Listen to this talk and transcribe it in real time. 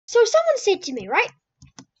So someone said to me, right?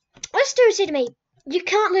 This dude said to me, you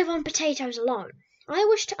can't live on potatoes alone. I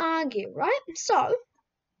wish to argue, right? So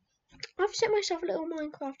I've set myself a little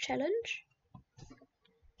Minecraft challenge.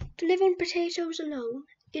 To live on potatoes alone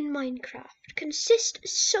in Minecraft. Consist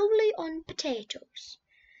solely on potatoes.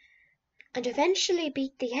 And eventually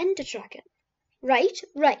beat the Ender Dragon. Right.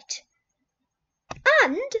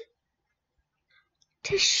 And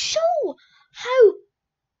to show how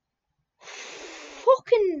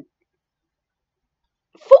fucking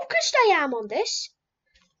focused I am on this,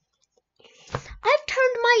 I've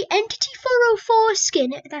turned my Entity 404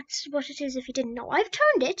 skin, that's what it is if you didn't know, I've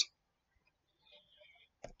turned it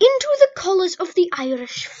into the colours of the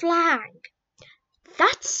Irish flag.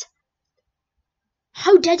 That's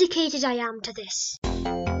how dedicated I am to this.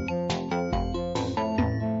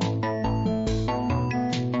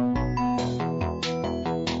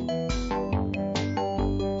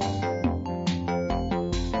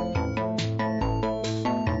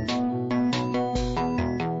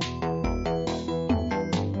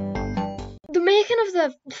 The making of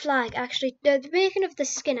the flag actually, the making of the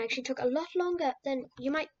skin actually took a lot longer than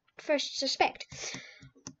you might first suspect.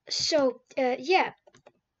 So, yeah,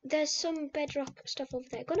 there's some bedrock stuff over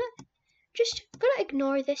there. Gonna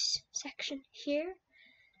ignore this section here.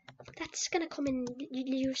 That's gonna come in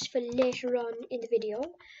useful later on in the video.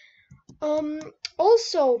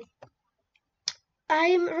 Also,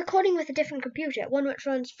 I'm recording with a different computer, one which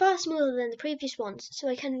runs far smoother than the previous ones, so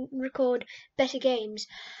I can record better games.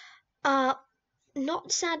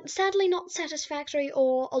 Sadly not Satisfactory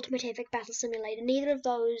or Ultimate Epic Battle Simulator. Neither of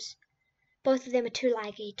those, both of them are too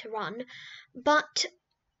laggy to run. But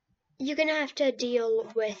you're gonna have to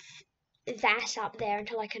deal with that up there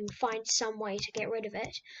until I can find some way to get rid of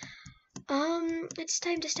it. It's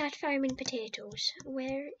time to start farming potatoes.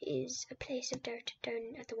 Where is a place of dirt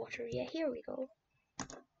down at the water? Yeah, here we go.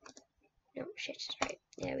 No, shit, right,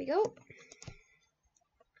 there we go.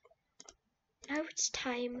 Now it's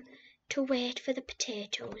time to wait for the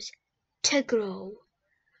potatoes to grow.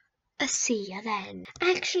 I'll see ya then.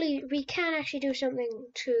 Actually, we can actually do something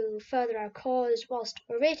to further our cause whilst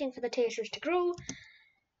we're waiting for the potatoes to grow.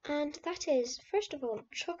 And that is, first of all,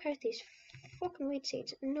 chuck out these fucking weed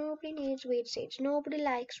seeds. Nobody needs weed seeds. Nobody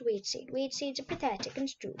likes weed seed. Weed seeds are pathetic and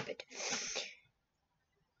stupid.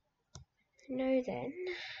 Now then,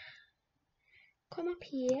 come up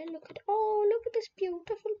here. Look at this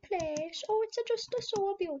beautiful place. Oh, it's just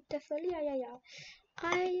so beautiful. Yeah.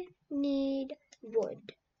 I need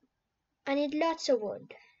wood. I need lots of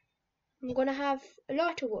wood. I'm gonna have a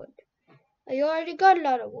lot of wood. I already got a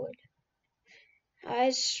lot of wood.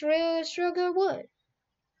 I struggle wood.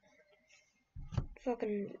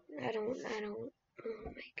 Fucking, I don't, oh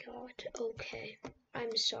my god, okay.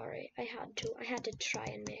 I'm sorry, I had to try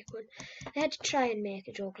and make one. I had to try and make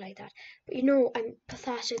a joke like that. But you know, I'm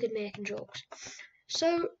pathetic at making jokes.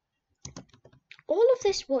 So, all of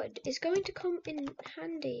this wood is going to come in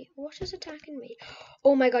handy. What is attacking me?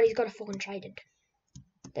 Oh my god, he's got a fucking trident.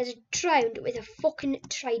 There's a drowned with a fucking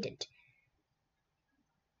trident.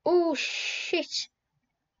 Oh shit.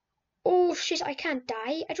 Oh shit, I can't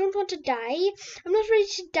die. I don't want to die. I'm not ready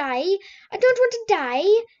to die. I don't want to die.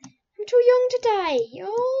 I'm too young to die.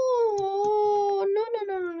 Oh,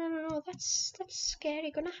 no. That's scary.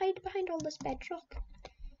 Gonna hide behind all this bedrock.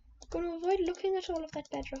 Gonna avoid looking at all of that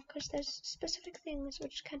bedrock because there's specific things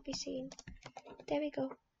which can't be seen. There we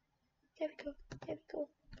go. Will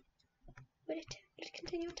it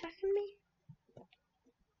continue attacking me?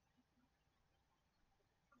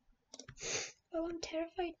 Oh, I'm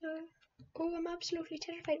terrified now. Oh, I'm absolutely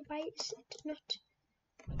terrified. Why is it not?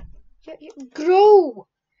 Grow!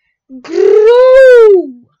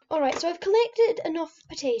 Alright, so I've collected enough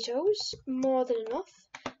potatoes. More than enough.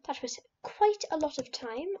 That was quite a lot of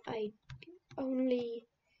time. I only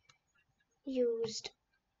used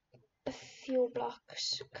a few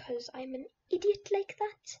blocks because I'm an idiot like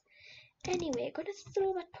that. Anyway, I'm going to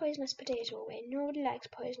throw that poisonous potato away. Nobody likes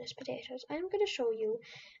poisonous potatoes. I'm going to show you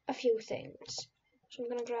a few things. So I'm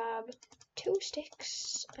going to grab 2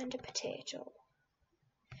 sticks and a potato.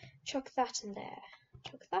 Chuck that in there.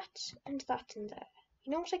 Chuck that and that in there.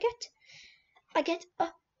 You know what I get? I get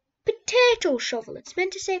a potato shovel. It's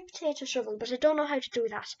meant to say potato shovel, but I don't know how to do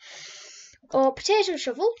that. Or potato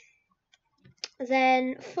shovel.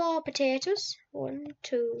 Then 4 potatoes. 1,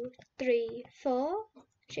 2, 3, 4.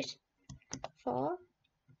 Shit. 4,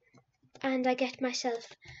 and I get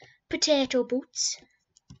myself potato boots.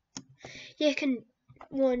 You can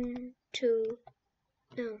 1, 2.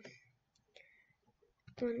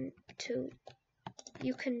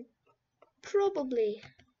 You can probably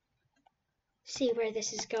see where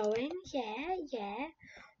this is going. Yeah.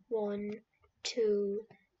 1, 2,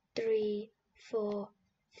 3, 4,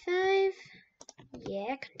 5.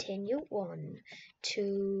 Yeah, continue. 1,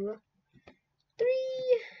 2,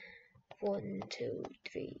 3. 1, 2,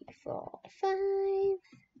 3, 4, 5.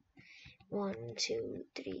 1, 2,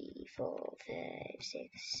 3, 4, 5,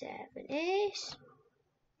 6, 7, 8.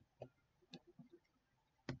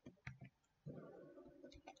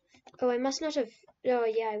 Oh, I must not have. Oh,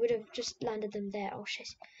 yeah, I would have just landed them there. Oh, shit.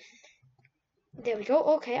 There we go.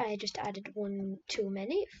 Okay, I just added one too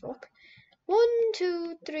many. Fuck. 1,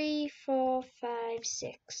 2, 3, 4, 5,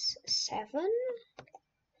 6, 7.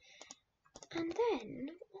 And then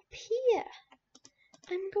up here,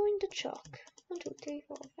 I'm going to chuck 1, 2, 3,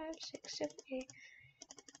 4, 5, 6, 7, 8.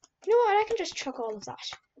 You know what? I can just chuck all of that.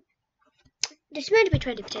 There's meant to be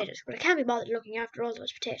 20 potatoes, but I can't be bothered looking after all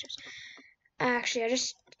those potatoes. Actually, I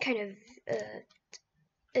just kind of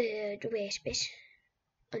wait a bit,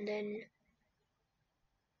 and then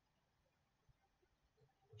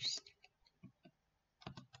just,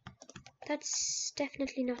 that's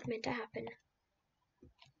definitely not meant to happen.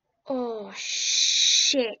 Oh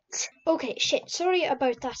shit. Okay, shit. Sorry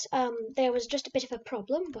about that. There was just a bit of a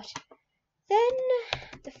problem, but then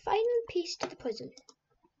the final piece to the puzzle.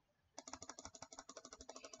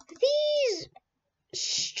 These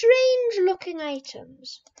strange looking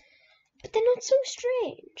items, but they're not so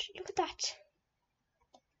strange. Look at that.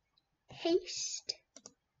 Haste,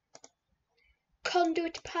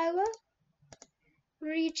 conduit power,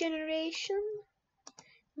 regeneration,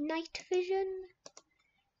 night vision,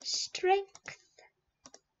 strength,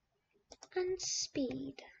 and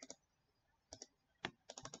speed.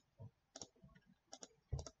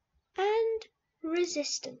 And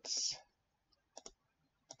resistance.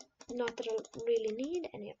 Not that I'll really need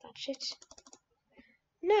any of that shit.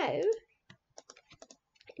 Now,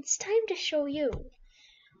 it's time to show you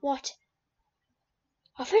what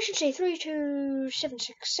efficiency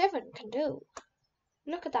 32767 can do.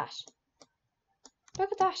 Look at that.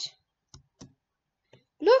 Look at that.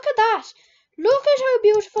 Look at that. Look at how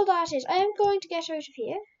beautiful that is. I am going to get out of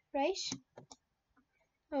here, right?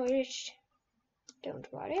 Oh, just don't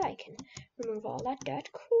worry. I can remove all that dirt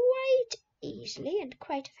quite easily and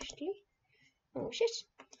quite efficiently. Oh, shit.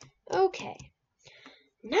 Okay.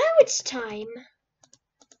 Now it's time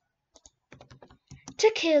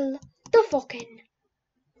to kill the fucking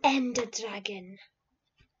Ender Dragon.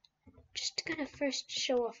 Just gonna first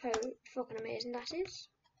show off how fucking amazing that is.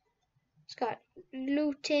 It's got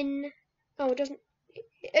looting. Oh, it doesn't.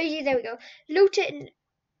 Oh, yeah, there we go. Looting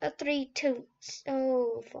 3 toots.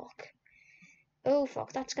 Oh, fuck. Oh,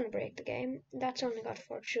 fuck. That's gonna break the game. That's only got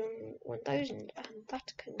Fortune 1000, and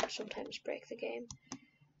that can sometimes break the game.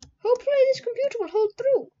 Hopefully, this computer will hold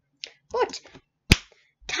through. But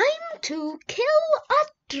time to kill a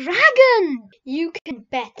dragon! You can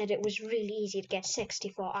bet that it was really easy to get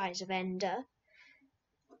 64 Eyes of Ender.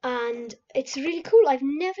 And it's really cool. I've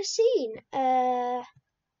never seen a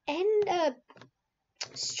Ender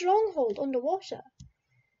stronghold underwater.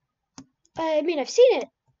 I mean, I've seen it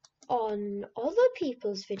on other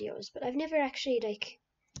people's videos, but I've never actually,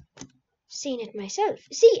 seen it myself.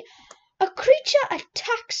 See, a creature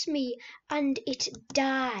attacks me and it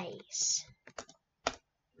dies.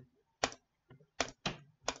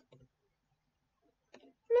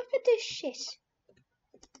 Look at this shit.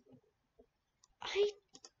 I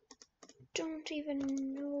don't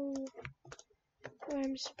even know where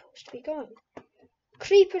I'm supposed to be going.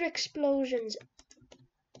 Creeper explosions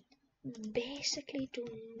basically do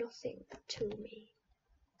nothing to me.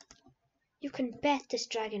 You can bet this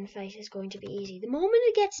dragon fight is going to be easy. The moment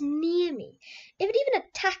it gets near me, if it even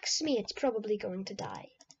attacks me, it's probably going to die.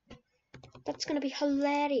 That's going to be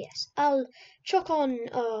hilarious. I'll chuck on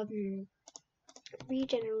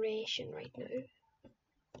regeneration right now.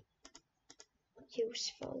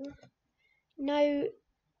 Useful. Now,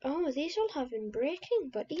 oh, these all have been breaking,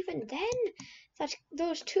 but even then,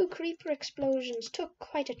 those 2 creeper explosions took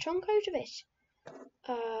quite a chunk out of it.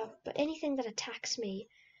 But anything that attacks me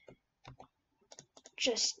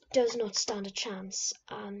just does not stand a chance,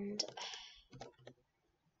 and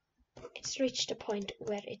it's reached a point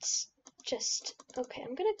where it's just okay.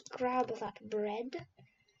 I'm gonna grab that bread. I'm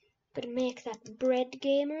gonna make that bread,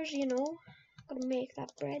 gamers. You know, I'm gonna make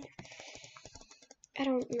that bread. I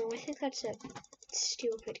don't know. I think that's a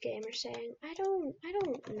stupid gamer saying. I don't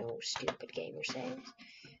know stupid gamer sayings.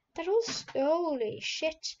 That all. Holy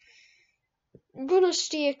shit! I'm gonna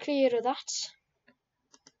steer clear of that.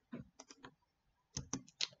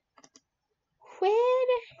 Where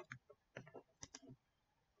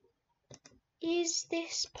is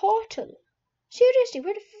this portal? Seriously,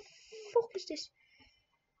 where the fuck is this?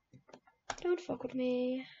 Don't fuck with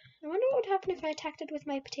me. I wonder what would happen if I attacked it with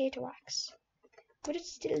my potato axe. Would it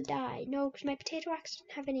still die? No, because my potato axe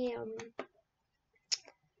didn't have any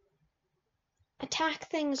attack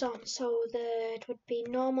things on, so it would be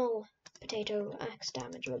normal potato axe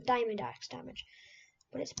damage, well, diamond axe damage.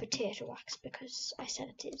 But it's potato axe because I said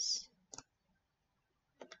it is.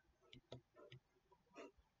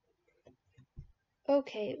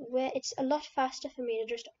 Okay, where it's a lot faster for me to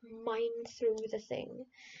just mine through the thing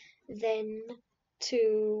than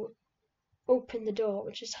to open the door,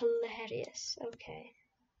 which is hilarious. Okay.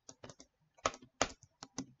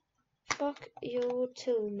 Fuck you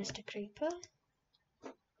too, Mr. Creeper.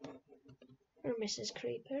 Or Mrs.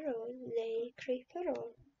 Creeper, or they Creeper,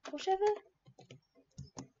 or whatever.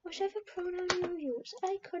 Whatever pronoun you use,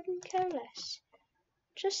 I couldn't care less.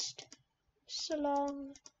 Just so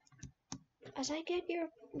long as I get your...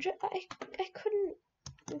 I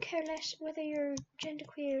couldn't care less whether you're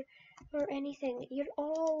genderqueer or anything. You're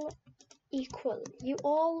all equal. You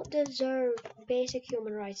all deserve basic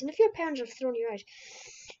human rights. And if your parents have thrown you out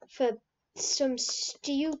for some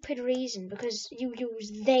stupid reason because you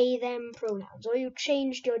use they them pronouns or you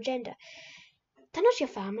changed your gender, they're not your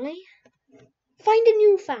family. Find a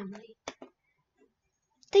new family.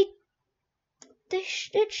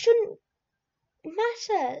 It shouldn't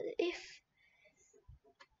matter if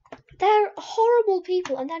they're horrible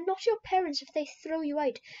people and they're not your parents if they throw you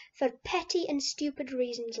out for petty and stupid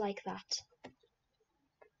reasons like that.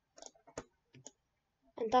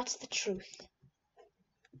 And that's the truth.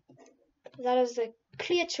 That is the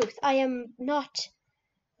clear truth. I am not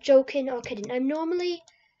joking or kidding. I'm normally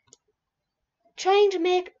trying to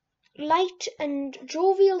make light and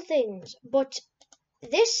jovial things, but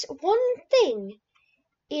this one thing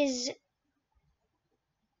is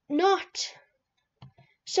not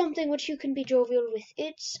something which you can be jovial with.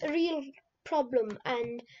 It's a real problem.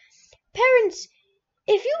 And parents,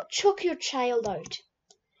 if you chuck your child out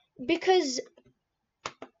because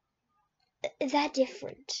they're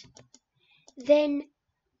different, then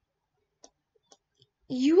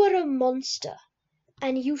you are a monster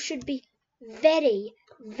and you should be very,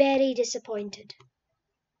 very disappointed.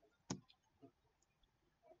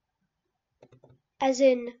 As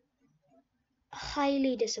in,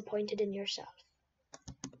 highly disappointed in yourself.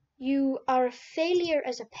 You are a failure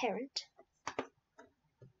as a parent,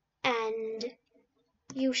 and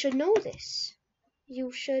you should know this.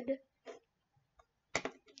 You should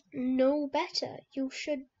know better. You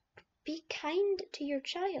should be kind to your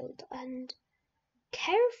child and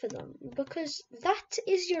care for them, because that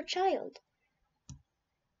is your child.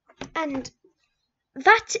 And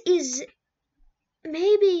that is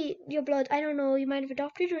maybe your blood. I don't know, you might have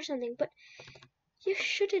adopted or something, but you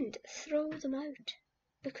shouldn't throw them out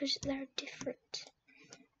because they're different.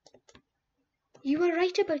 You are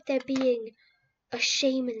right about there being a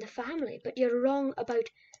shame in the family, but you're wrong about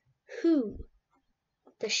who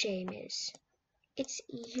the shame is. It's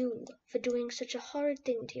you for doing such a horrid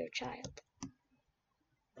thing to your child.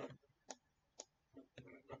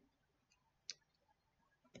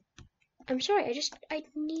 I'm sorry, I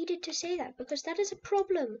needed to say that because that is a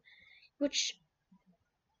problem which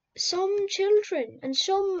some children and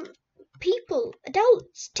some people,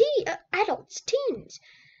 adults, teens,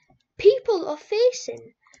 people are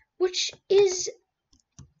facing, which is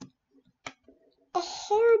a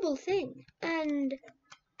horrible thing. And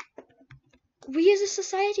we as a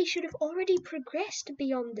society should have already progressed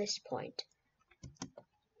beyond this point.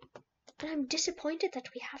 And I'm disappointed that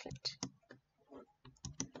we haven't.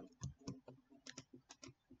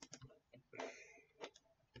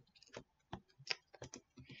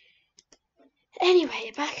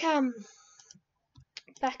 Anyway, back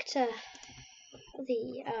to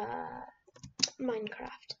the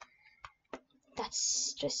Minecraft.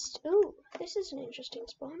 That's just, oh, this is an interesting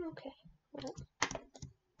spawn. Okay, well,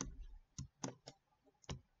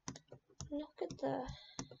 look at the,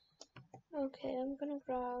 okay, I'm gonna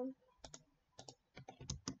grab,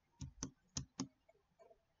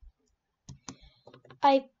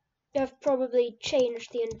 I have probably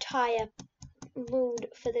changed the entire mood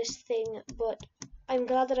for this thing, but I'm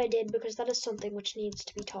glad that I did, because that is something which needs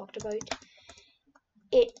to be talked about.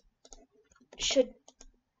 It should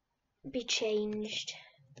be changed.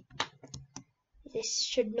 This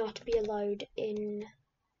should not be allowed in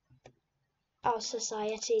our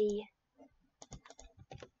society,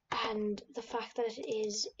 and the fact that it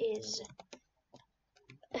is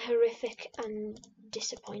horrific and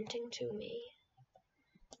disappointing to me,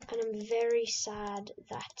 and I'm very sad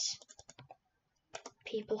that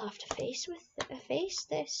people have to face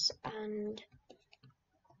this, and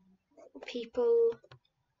people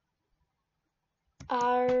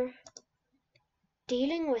are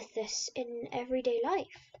dealing with this in everyday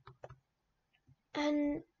life.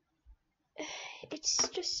 And it's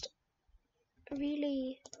just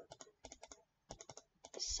really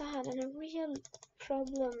sad and a real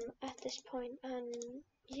problem at this point, and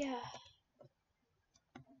yeah.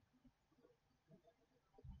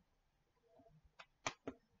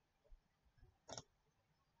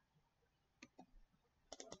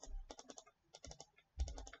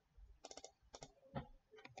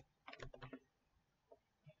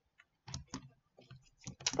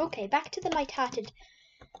 Okay, back to the light-hearted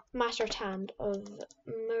matter at hand of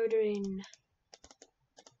murdering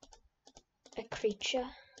a creature.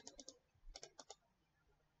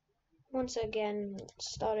 Once again,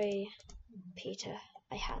 sorry, Peter,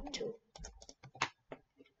 I had to.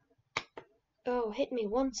 Oh, hit me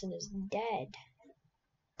once and is dead.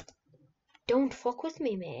 Don't fuck with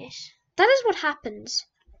me, mate. That is what happens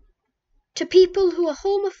to people who are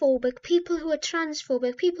homophobic, people who are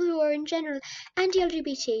transphobic, people who are in general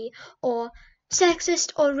anti-LGBT or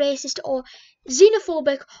sexist or racist or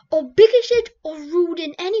xenophobic or bigoted or rude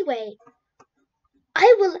in any way.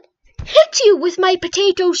 I will hit you with my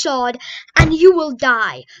potato sword and you will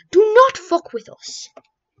die. Do not fuck with us.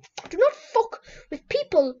 Do not fuck with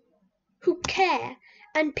people who care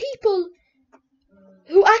and people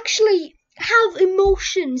who actually have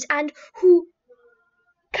emotions and who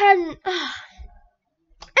can...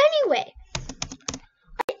 Anyway,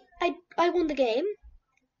 I won the game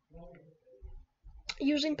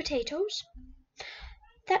using potatoes.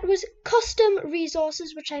 That was custom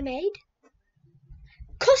resources which I made.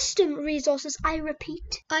 Custom resources, I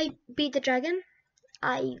repeat. I beat the dragon.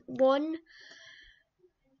 I won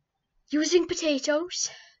using potatoes.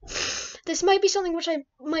 This might be something which I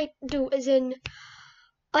might do, as in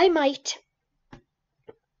I might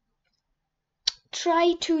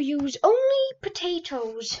try to use only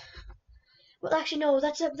potatoes. Well, actually, no,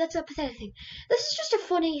 that's a pathetic thing. This is just a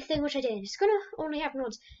funny thing which I did. It's gonna only happen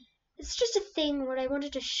once. It's just a thing where I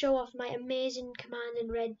wanted to show off my amazing command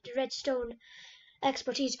and redstone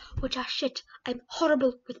expertise, which are shit. I'm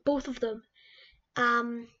horrible with both of them.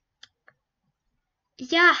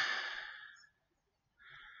 Yeah.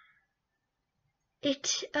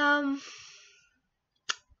 It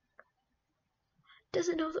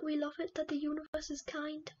doesn't know that we love it, that the universe is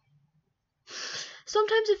kind.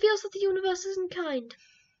 Sometimes it feels that the universe isn't kind.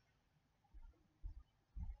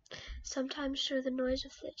 Sometimes through the noise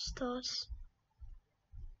of its thoughts,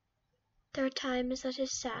 there are times that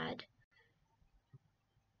is sad.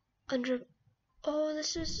 Oh,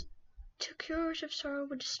 this is too curative sorrow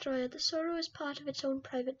would destroy it. The sorrow is part of its own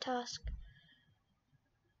private task.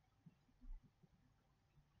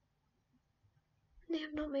 They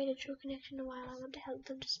have not made a true connection in a while. I want to help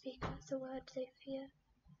them to speak with the words they fear.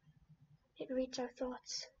 It reads our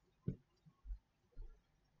thoughts.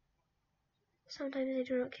 Sometimes I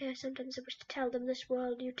do not care. Sometimes I wish to tell them this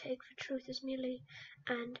world you take for truth is merely,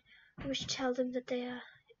 and I wish to tell them that they are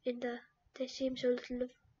they seem so little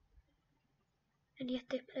of, and yet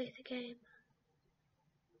they play the game.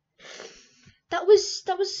 That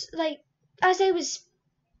was like, as I was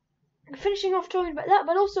finishing off talking about that,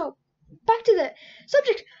 but also back to the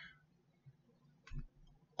subject.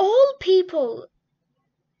 All people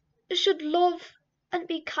should love and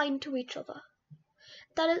be kind to each other.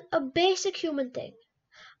 That is a basic human thing.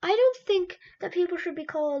 I don't think that people should be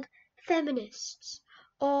called feminists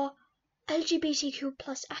or LGBTQ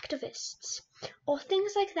plus activists or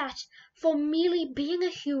things like that for merely being a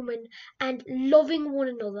human and loving one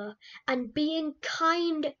another and being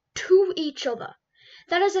kind to each other.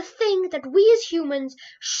 That is a thing that we as humans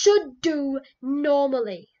should do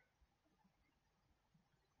normally.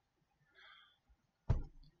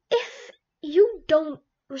 If you don't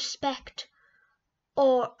respect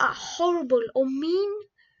or are horrible or mean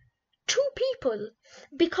to people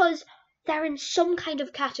because they're in some kind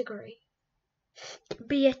of category,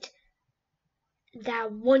 be it they're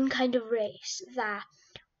one kind of race, they're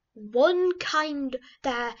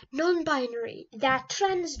non-binary, they're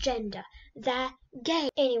transgender, they're gay.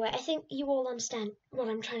 Anyway, I think you all understand what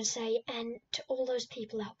I'm trying to say, and to all those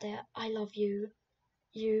people out there, I love you.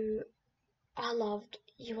 You are loved,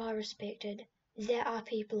 you are respected. There are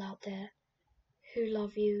people out there who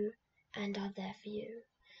love you and are there for you.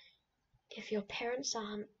 If your parents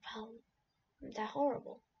aren't, well, they're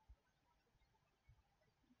horrible.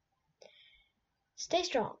 Stay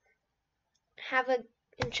strong. Have an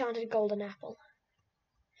enchanted golden apple.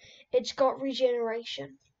 It's got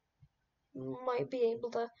regeneration. You might be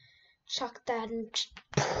able to chuck that and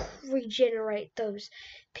regenerate those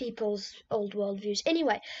people's old worldviews.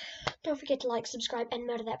 Anyway, don't forget to like, subscribe, and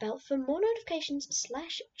murder that bell for more notifications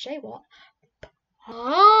 /JWatt.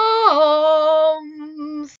 Ah!